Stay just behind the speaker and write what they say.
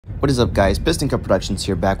What is up, guys? Piston Cup Productions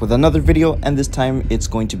here, back with another video, and this time it's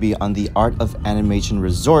going to be on the Art of Animation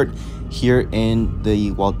Resort here in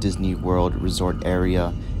the Walt Disney World Resort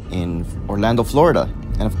area in Orlando, Florida.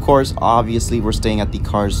 And of course, obviously, we're staying at the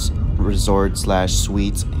Cars Resort /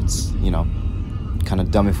 Suites. It's, kind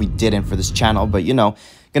of dumb if we didn't for this channel, but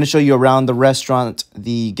gonna show you around the restaurant,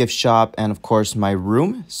 the gift shop, and of course my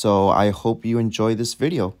room. So I hope you enjoy this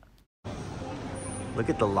video.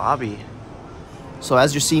 Look at the lobby. So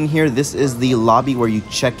as you're seeing here, this is the lobby where you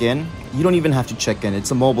check in. You don't even have to check in.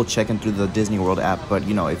 It's a mobile check-in through the Disney World app. But,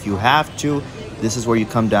 if you have to, this is where you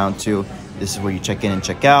come down to. This is where you check in and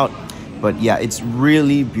check out. But yeah, it's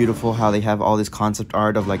really beautiful how they have all this concept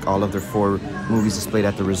art of like all of their 4 movies displayed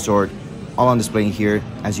at the resort, all on display here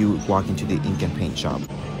as you walk into the ink and paint shop.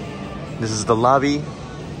 This is the lobby.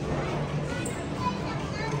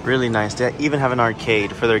 Really nice. They even have an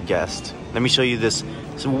arcade for their guests. Let me show you this.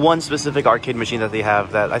 It's one specific arcade machine that they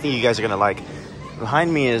have that I think you guys are gonna like.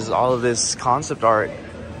 Behind me is all of this concept art.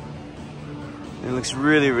 It looks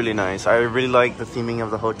really, really nice. I really like the theming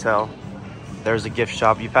of the hotel. There's a gift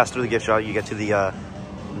shop. You pass through the gift shop, you get to the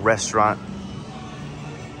restaurant.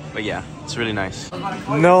 But yeah, it's really nice.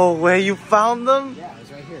 No way, you found them? Yeah,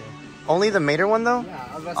 it's right here. Only the Mater one though? Yeah,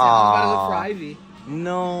 I was about to look for Ivy.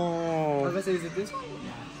 No. I was about to say, is it this one?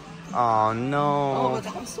 Oh no. Oh, but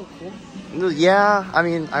that one's so cool. Yeah, I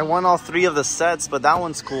mean, I won all 3 of the sets, but that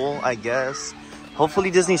one's cool, I guess. Hopefully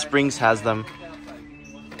Disney Springs has them.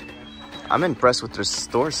 I'm impressed with their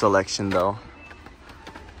store selection though.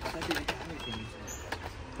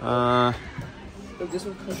 This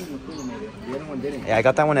one comes in the pool, maybe. The other one didn't. Yeah, I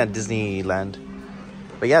got that one at Disneyland.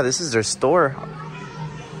 But yeah, this is their store.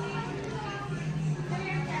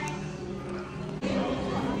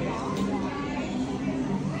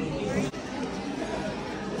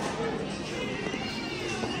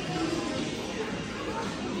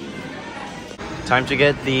 Time to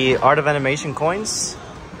get the Art of Animation coins.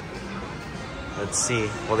 Let's see.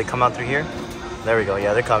 Will they come out through here? There we go.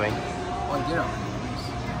 Yeah, they're coming. Oh,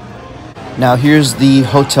 yeah. Now here's the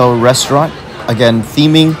hotel restaurant. Again,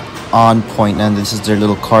 theming on point, and this is their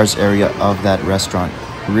little Cars area of that restaurant.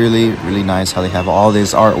 Really, really nice how they have all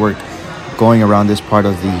this artwork going around this part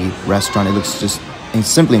of the restaurant. It looks just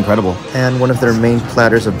simply incredible. And one of their main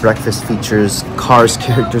platters of breakfast features Cars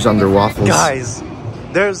characters on their waffles. Guys,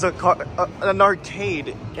 there's an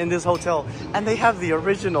arcade in this hotel, and they have the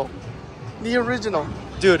original. The original.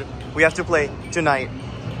 Dude, we have to play tonight.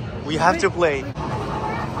 We have to play.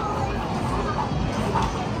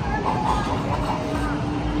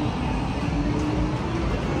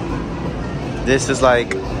 This is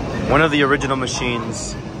like one of the original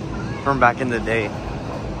machines from back in the day.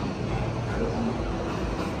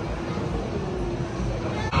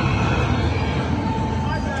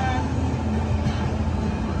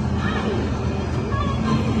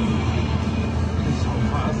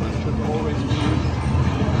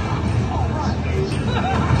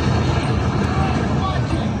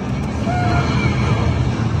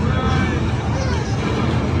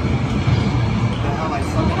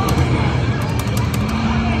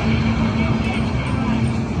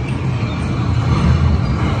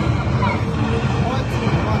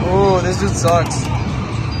 This dude sucks. I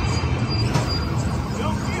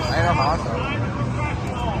have awesome.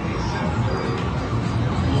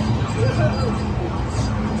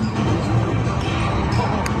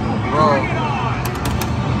 Bro.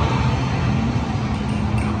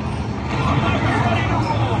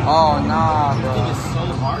 Oh nah, bro. It's so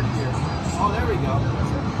hard here. Oh, there we go.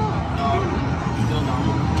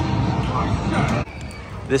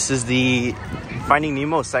 This is the Finding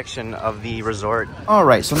Nemo section of the resort. All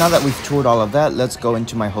right, so now that we've toured all of that, let's go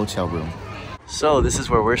into my hotel room. So this is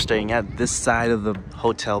where we're staying at, this side of the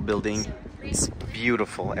hotel building. It's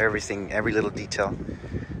beautiful, everything, every little detail.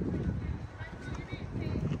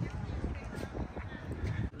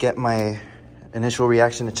 Get my initial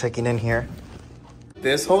reaction to checking in here.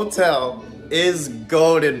 This hotel is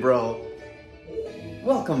goated, bro.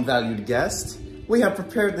 Welcome, valued guest. We have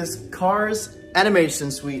prepared this Cars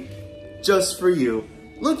Animation Suite just for you.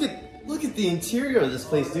 Look at the interior of this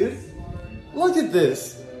place, dude. Look at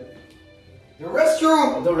this. The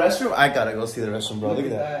restroom. The restroom? I gotta go see the restroom, bro. Look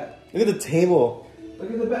at that. Look at the table.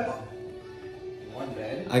 Look at the bed. One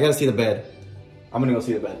bed. I gotta see the bed. I'm gonna go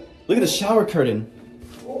see the bed. Look at the shower curtain.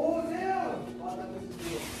 Oh, damn.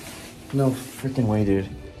 No freaking way, dude.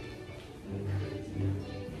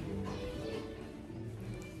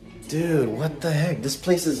 Dude, what the heck? This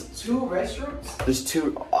place is... 2 restrooms? There's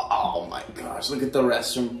 2... Oh my gosh, look at the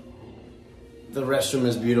restroom. The restroom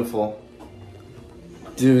is beautiful.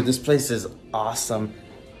 Dude, this place is awesome.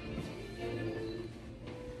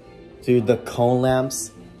 Dude, the cone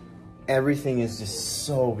lamps. Everything is just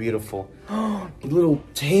so beautiful. The little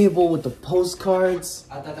table with the postcards.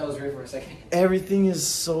 I thought that was great for a second. Everything is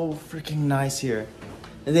so freaking nice here.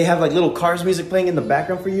 And they have like little Cars music playing in the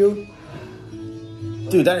background for you.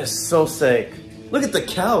 Dude, that is so sick. Look at the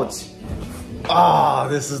couch. Oh,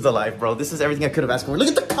 this is the life, bro. This is everything I could have asked for. Look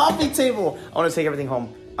at the coffee table. I want to take everything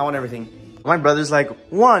home. I want everything. My brother's like,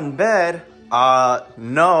 1 bed.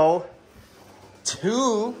 No.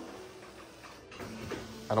 2.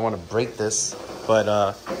 I don't want to break this,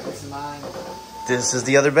 but It's mine. this is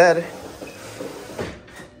the other bed.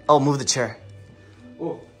 Oh, move the chair.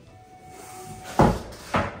 Oh.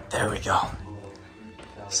 There we go.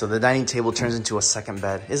 So the dining table turns into a second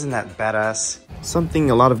bed. Isn't that badass? Something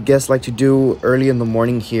a lot of guests like to do early in the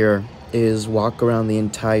morning here is walk around the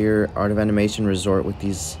entire Art of Animation Resort with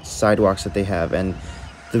these sidewalks that they have. And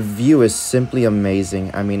the view is simply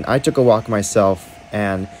amazing. I mean, I took a walk myself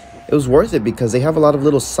and it was worth it because they have a lot of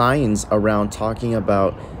little signs around talking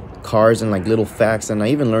about cars and like little facts. And I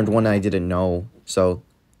even learned one I didn't know. So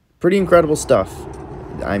pretty incredible stuff.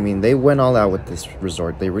 I mean, they went all out with this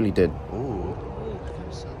resort. They really did. Ooh.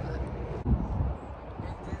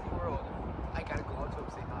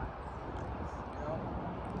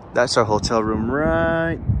 That's our hotel room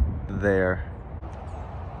right there.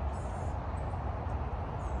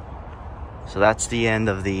 So that's the end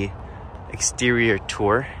of the exterior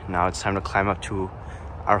tour. Now it's time to climb up to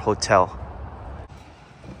our hotel.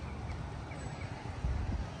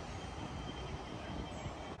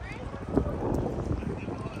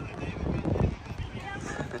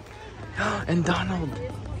 And Donald.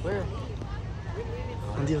 Where?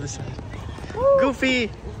 On the other side. Woo!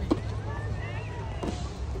 Goofy!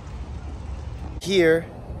 Here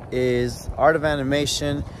is Art of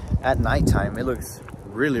Animation at nighttime. It looks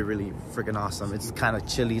really, really freaking awesome. It's kind of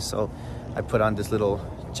chilly, so I put on this little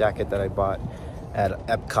jacket that I bought at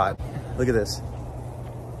Epcot. Look at this.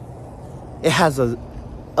 It has a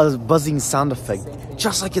buzzing sound effect,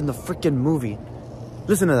 just like in the freaking movie.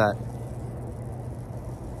 Listen to that.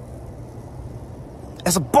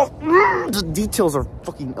 As a the details are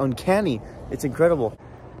fucking uncanny. It's incredible.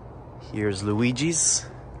 Here's Luigi's.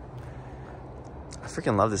 I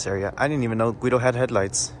freaking love this area. I didn't even know Guido had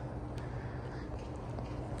headlights.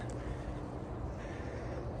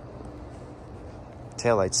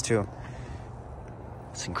 Taillights too.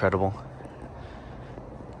 It's incredible.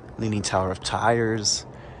 Leaning Tower of Tires.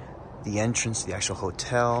 The entrance to the actual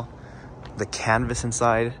hotel. The canvas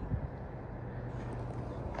inside.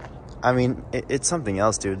 I mean, it's something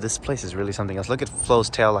else, dude. This place is really something else. Look at Flo's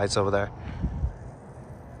taillights over there.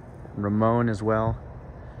 Ramon as well.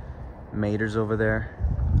 Mater's over there.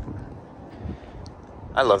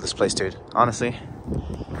 I love this place, dude. Honestly,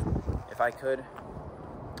 if I could,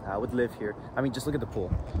 I would live here. I mean, just look at the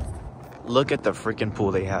pool. Look at the freaking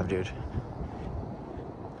pool they have, dude.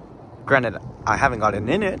 Granted, I haven't gotten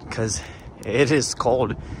in it because it is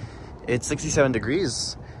cold. It's 67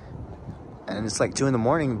 degrees and it's like 2 in the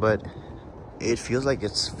morning, but it feels like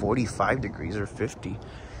it's 45 degrees or 50.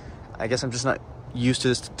 I guess I'm just not used to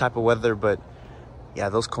this type of weather, but yeah,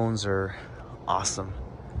 those cones are awesome.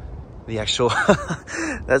 The actual,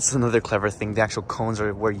 that's another clever thing. The actual cones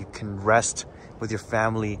are where you can rest with your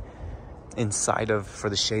family inside of for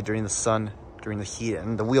the shade during the sun, during the heat.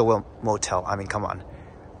 And the Wheel Well Motel, I mean, come on.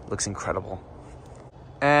 Looks incredible.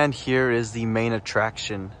 And here is the main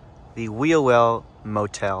attraction, the Wheel Well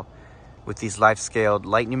Motel, with these life-scaled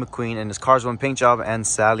Lightning McQueen and his Cars 1 paint job, and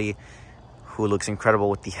Sally, who looks incredible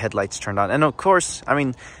with the headlights turned on. And of course, I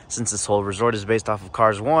mean, since this whole resort is based off of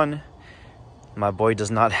Cars 1, my boy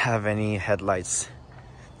does not have any headlights.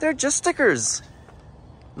 They're just stickers.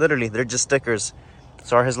 Literally, they're just stickers.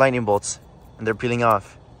 So are his lightning bolts, and they're peeling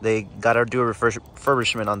off. They gotta do a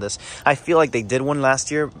refurbishment on this. I feel like they did one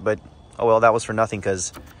last year, but oh well, that was for nothing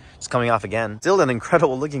because it's coming off again. Still an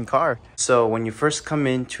incredible looking car. So when you first come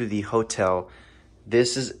into the hotel,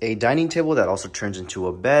 this is a dining table that also turns into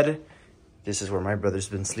a bed. This is where my brother's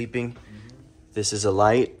been sleeping. This is a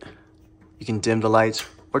light. You can dim the lights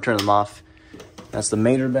or turn them off. That's the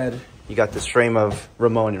Mater bed. You got this frame of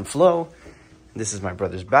Ramon and Flo. This is my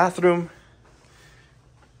brother's bathroom.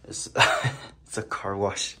 It's, it's a car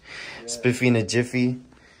wash. Spiffy and a Jiffy.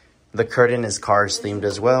 The curtain is Cars themed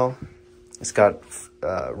as well. It's got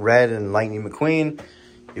red and Lightning McQueen.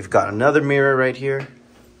 You've got another mirror right here.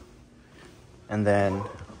 And then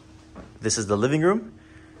this is the living room.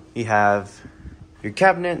 You have your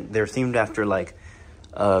cabinet. They're themed after like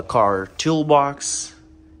a car toolbox.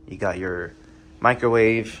 You got your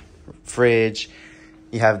microwave, fridge.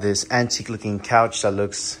 You have this antique looking couch that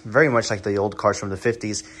looks very much like the old cars from the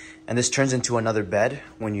 50s. And this turns into another bed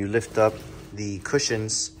when you lift up the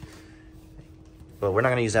cushions. But we're not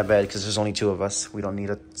gonna use that bed because there's only 2 of us. We don't need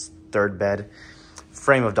a 3rd bed.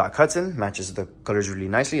 Frame of Doc Hudson, matches the colors really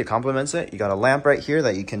nicely. It complements it. You got a lamp right here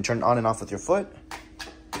that you can turn on and off with your foot.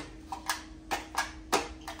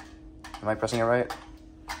 Am I pressing it right?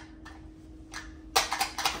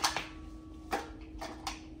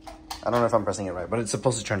 I don't know if I'm pressing it right, but it's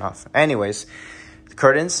supposed to turn off. Anyways, the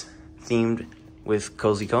curtains themed with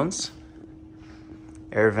cozy cones.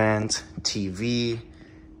 Air vent, TV,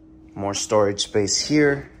 more storage space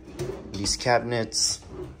here. These cabinets.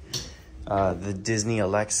 The Disney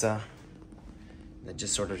Alexa that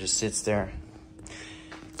just sort of just sits there.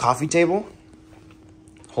 Coffee table.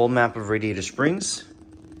 Whole map of Radiator Springs.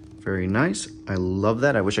 Very nice. I love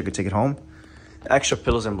that. I wish I could take it home. Extra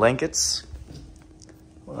pillows and blankets.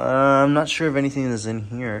 I'm not sure if anything is in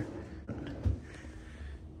here.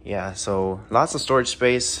 Yeah, so lots of storage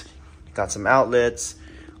space. Got some outlets.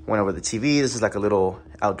 Went over the TV. This is like a little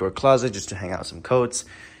outdoor closet just to hang out some coats.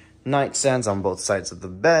 Nightstands on both sides of the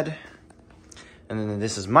bed. And then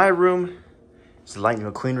this is my room. It's the Lightning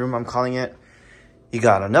McQueen room, I'm calling it. You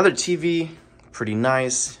got another TV, pretty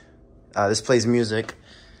nice. This plays music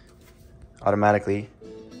automatically.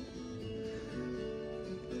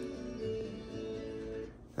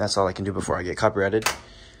 That's all I can do before I get copyrighted.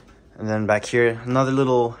 And then back here, another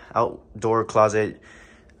little outdoor closet.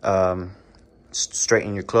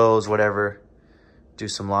 Straighten your clothes, whatever. Do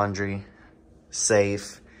some laundry.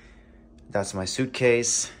 Safe. That's my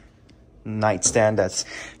suitcase. Nightstand that's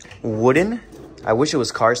wooden. I wish it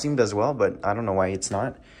was car themed as well, but I don't know why it's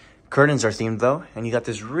not. Curtains are themed though, and you got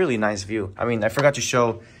this really nice view. I mean, I forgot to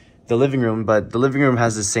show the living room, but the living room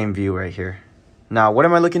has the same view right here. Now, what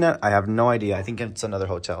am I looking at? I have no idea. I think it's another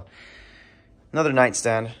hotel. Another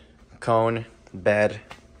nightstand, cone, bed.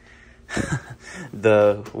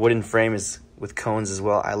 The wooden frame is with cones as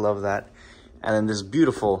well. I love that. And then this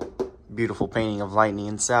beautiful, beautiful painting of Lightning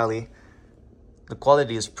and Sally. The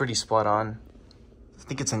quality is pretty spot on. I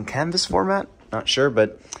think it's in canvas format. Not sure,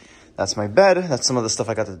 but that's my bed. That's some of the stuff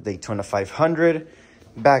I got at the Daytona 500.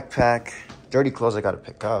 Backpack. Dirty clothes I got to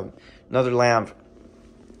pick up. Another lamp.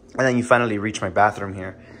 And then you finally reach my bathroom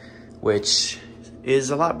here, which is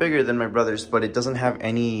a lot bigger than my brother's, but it doesn't have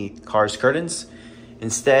any cars curtains.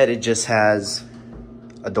 Instead, it just has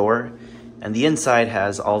a door. And the inside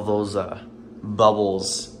has all those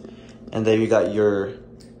bubbles. And there you got your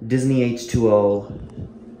Disney H2O,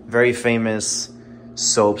 very famous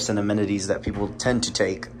soaps and amenities that people tend to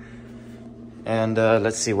take. And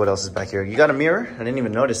let's see what else is back here. You got a mirror. I didn't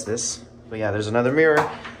even notice this. But yeah, there's another mirror.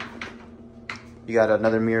 You got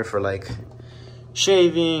another mirror for like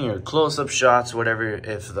shaving or close-up shots, whatever.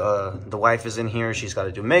 If the wife is in here, she's got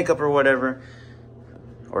to do makeup or whatever.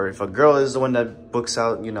 Or if a girl is the one that books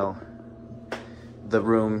out, you know, the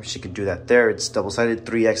room, she could do that there. It's double-sided,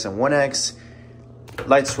 3X and 1X.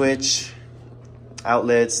 Light switch,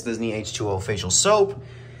 outlets, Disney H2O facial soap,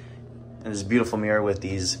 and this beautiful mirror with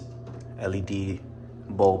these LED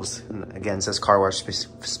bulbs. And again, it says car wash,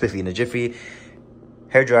 spiffy in a jiffy,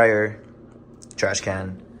 hair dryer, trash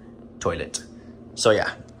can, toilet. So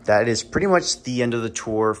yeah, that is pretty much the end of the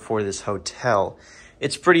tour for this hotel.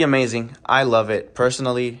 It's pretty amazing. I love it.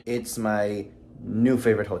 Personally, it's my new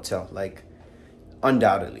favorite hotel, like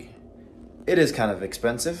undoubtedly. It is kind of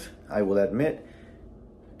expensive, I will admit.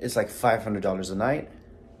 It's like $500 a night,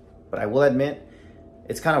 but I will admit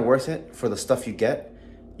it's kind of worth it for the stuff you get.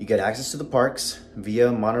 You get access to the parks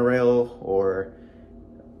via monorail or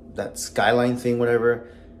that Skyline thing, whatever.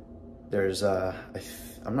 There's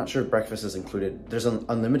I'm not sure if breakfast is included. There's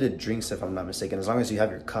unlimited drinks if I'm not mistaken, as long as you have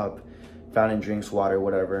your cup, fountain drinks, water,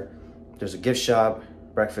 whatever. There's a gift shop,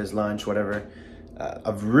 breakfast, lunch, whatever.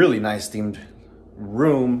 A really nice themed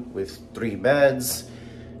room with 3 beds.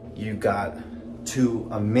 You got 2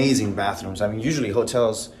 amazing bathrooms. I mean, usually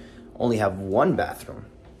hotels only have 1 bathroom,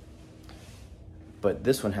 but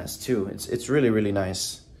this one has 2. It's really, really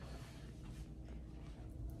nice.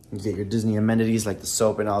 You get your Disney amenities like the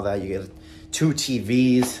soap and all that. You get 2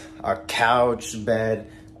 TVs, a couch,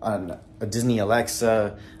 bed, a Disney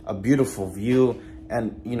Alexa, a beautiful view.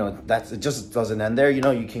 And you know, it just doesn't end there. You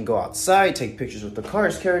know, you can go outside, take pictures with the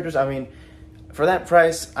cars, characters. I mean, for that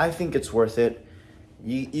price, I think it's worth it.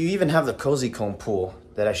 You even have the Cozy Cone pool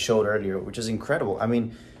that I showed earlier, which is incredible. I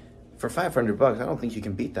mean, for $500 bucks, I don't think you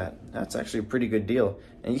can beat that. That's actually a pretty good deal.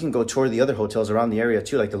 And you can go tour the other hotels around the area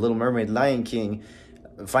too, like the Little Mermaid, Lion King,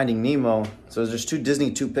 Finding Nemo. So there's 2 Disney,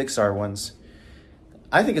 2 Pixar ones.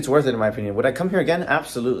 I think it's worth it in my opinion. Would I come here again?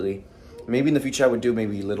 Absolutely. Maybe in the future I would do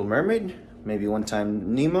maybe Little Mermaid, maybe one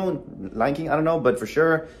time Nemo, Lion King, I don't know. But for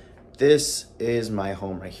sure, this is my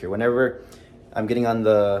home right here. Whenever I'm getting on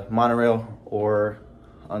the monorail or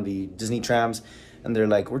on the Disney trams, and they're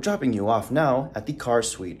like, we're dropping you off now at the car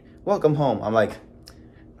suite. Welcome home. I'm like,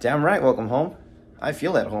 damn right, welcome home. I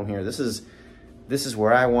feel at home here. This is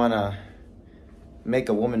where I wanna make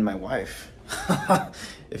a woman my wife.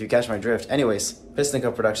 If you catch my drift. Anyways, Piston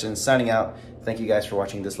Cup Productions signing out. Thank you guys for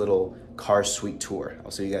watching this little car suite tour. I'll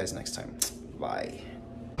see you guys next time. Bye.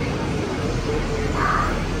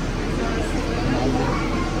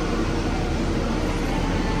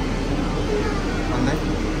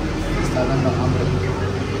 Está hablando hambre.